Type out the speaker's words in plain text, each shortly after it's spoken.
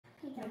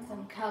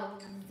some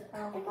calories.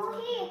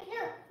 Emoji,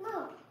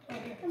 look.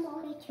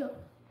 Emoji too.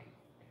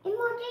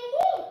 Emoji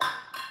here.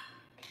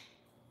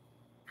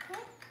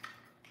 Okay.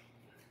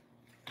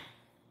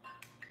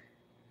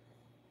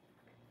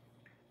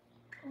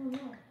 Oh no.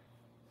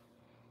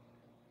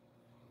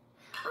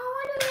 Oh,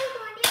 what do you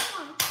want this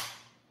one?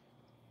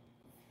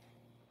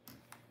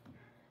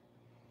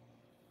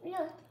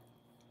 Look.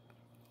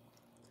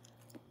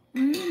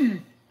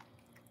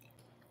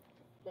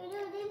 You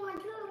do this one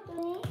too,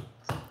 Tony.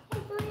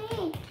 Hey,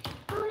 Tony.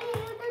 Tony,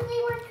 you do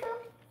this one too.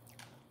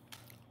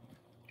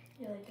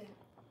 Yeah, like that.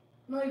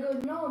 No, you go,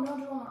 no,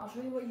 Joanna, I'll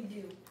show you what you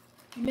do.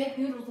 You make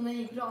noodles and then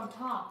you put it on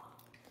top.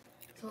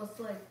 So it's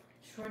like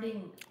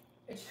shredding,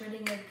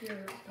 like your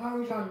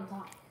Parmesan on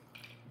top.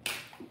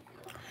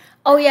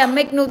 Oh yeah,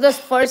 make noodles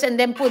first and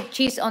then put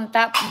cheese on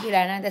top,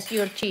 Jilana. That's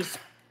your cheese.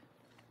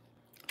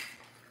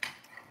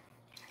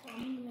 I'm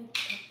gonna make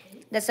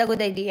cupcake. That's a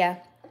good idea.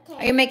 Okay.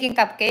 Are you making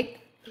cupcake?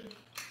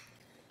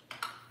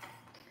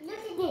 Look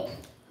at this.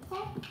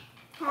 Okay.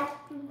 Have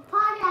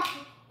part of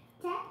it.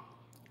 Okay.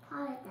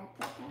 Part of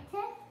that.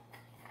 Okay.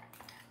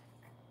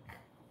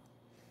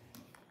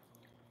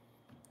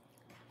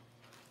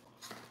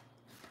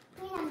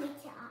 We gonna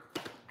mix it up.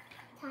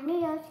 Tiny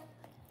noodles.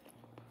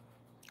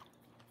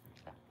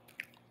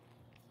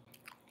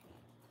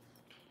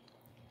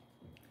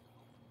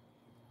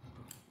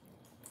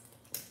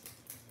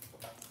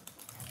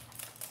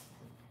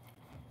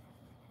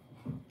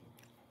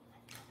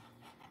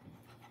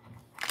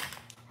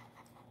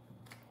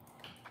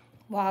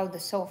 Wow,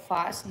 that's so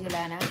fast,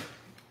 Jilana.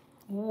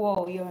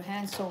 Whoa, your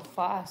hand's so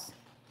fast.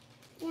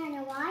 You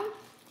know why?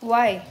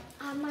 Why?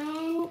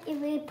 Man, if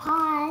we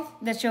pause,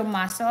 That's your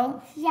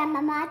muscle? yeah,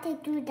 Mama to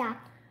do that.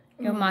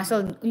 Your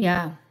muscle,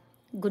 yeah.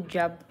 Good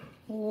job.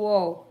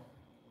 Whoa,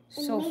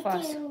 so Make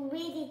fast. it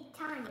really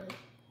tiny.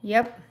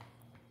 Yep.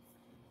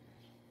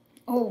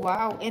 Oh,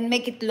 wow. And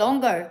make it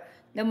longer.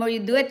 The more you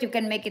do it, you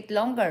can make it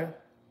longer.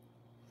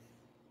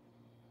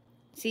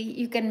 See,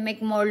 you can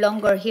make more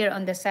longer here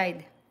on the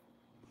side.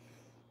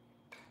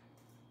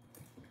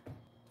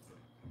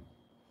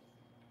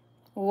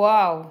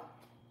 Wow.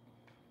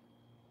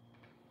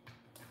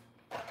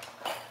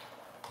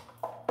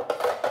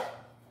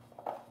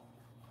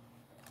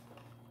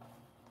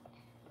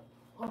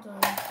 Hold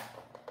on. That's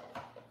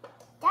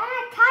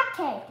a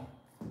cupcake.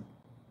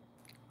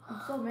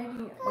 I'm still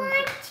making it.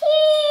 My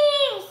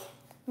cheese!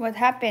 What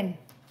happened?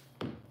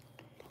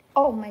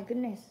 Oh my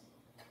goodness.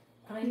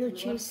 Can I Your do it?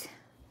 cheese.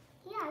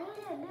 Yeah, you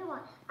do a new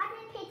one. I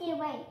can pick it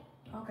away.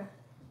 Okay.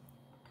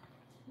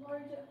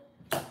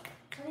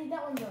 I need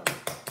that one though.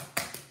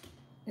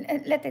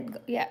 Let it go.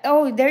 Yeah.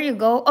 Oh, there you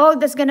go. Oh,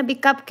 that's gonna be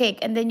cupcake.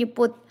 And then you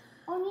put.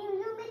 Only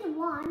you make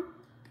one.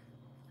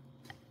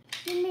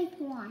 You make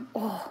one.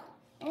 Oh.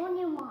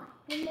 Only one.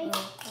 You make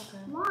Okay.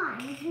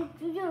 one.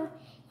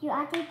 You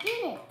have to do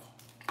it.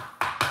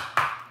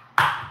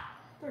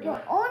 There You you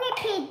go. only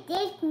pick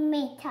this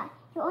meter.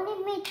 You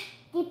only make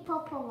the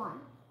purple one.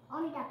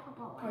 Only that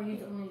purple Oh, one. you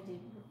only did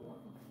the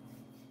one.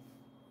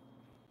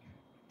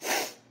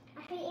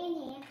 I put it in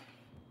here.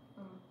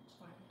 It's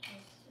fine.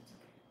 It's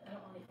okay. I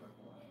don't want any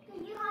purple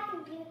one. You have to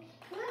do.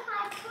 You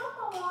have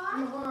purple I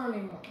one. don't want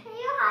any more.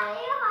 You have it.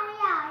 You have it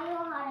now. You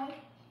have it.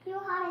 You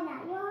have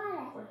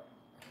it.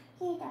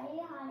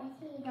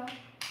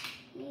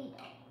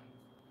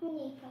 You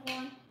need the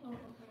one. Oh,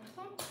 okay.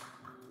 Okay.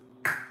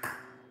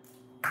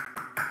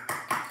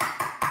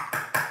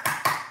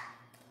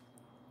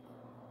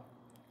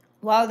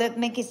 Wow, that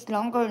makes it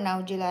longer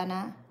now,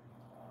 Jilana.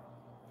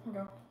 Here you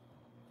go.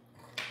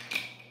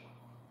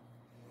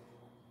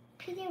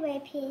 Put it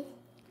away, please.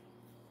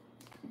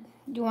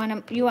 You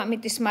want me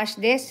to smash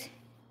this?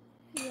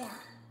 Yeah.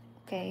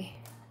 Okay.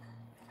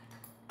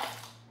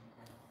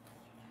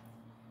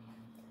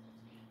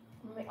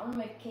 I'm gonna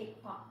make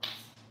cake pops.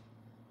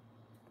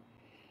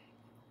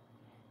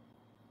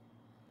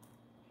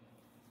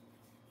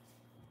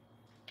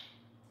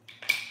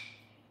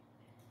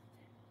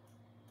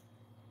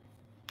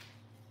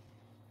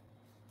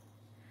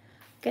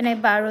 Can I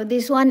borrow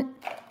this one?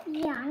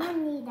 Yeah, I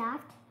don't need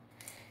that.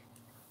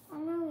 I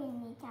don't really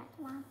need that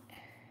one.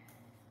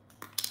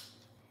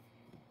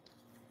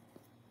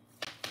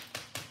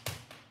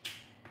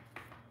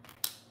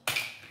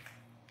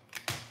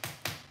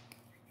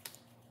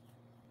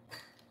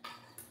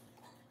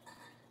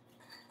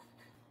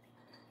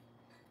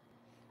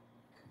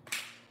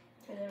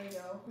 Okay, there we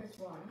go. Here's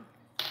one.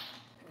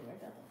 Where's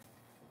that one?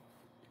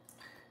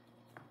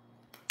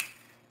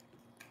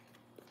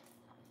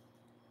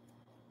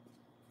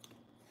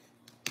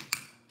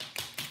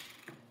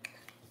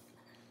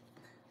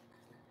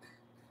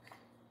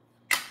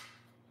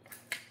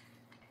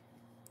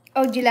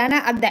 Oh,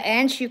 Jilana, at the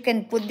end, you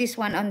can put this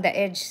one on the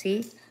edge,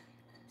 see?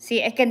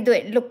 See, I can do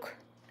it, look.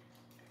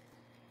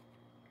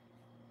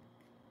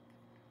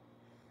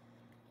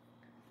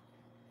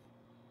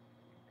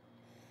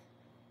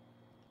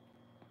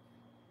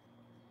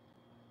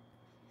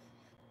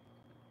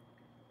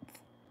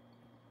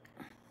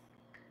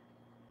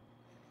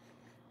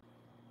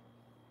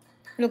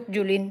 Look,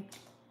 Julene.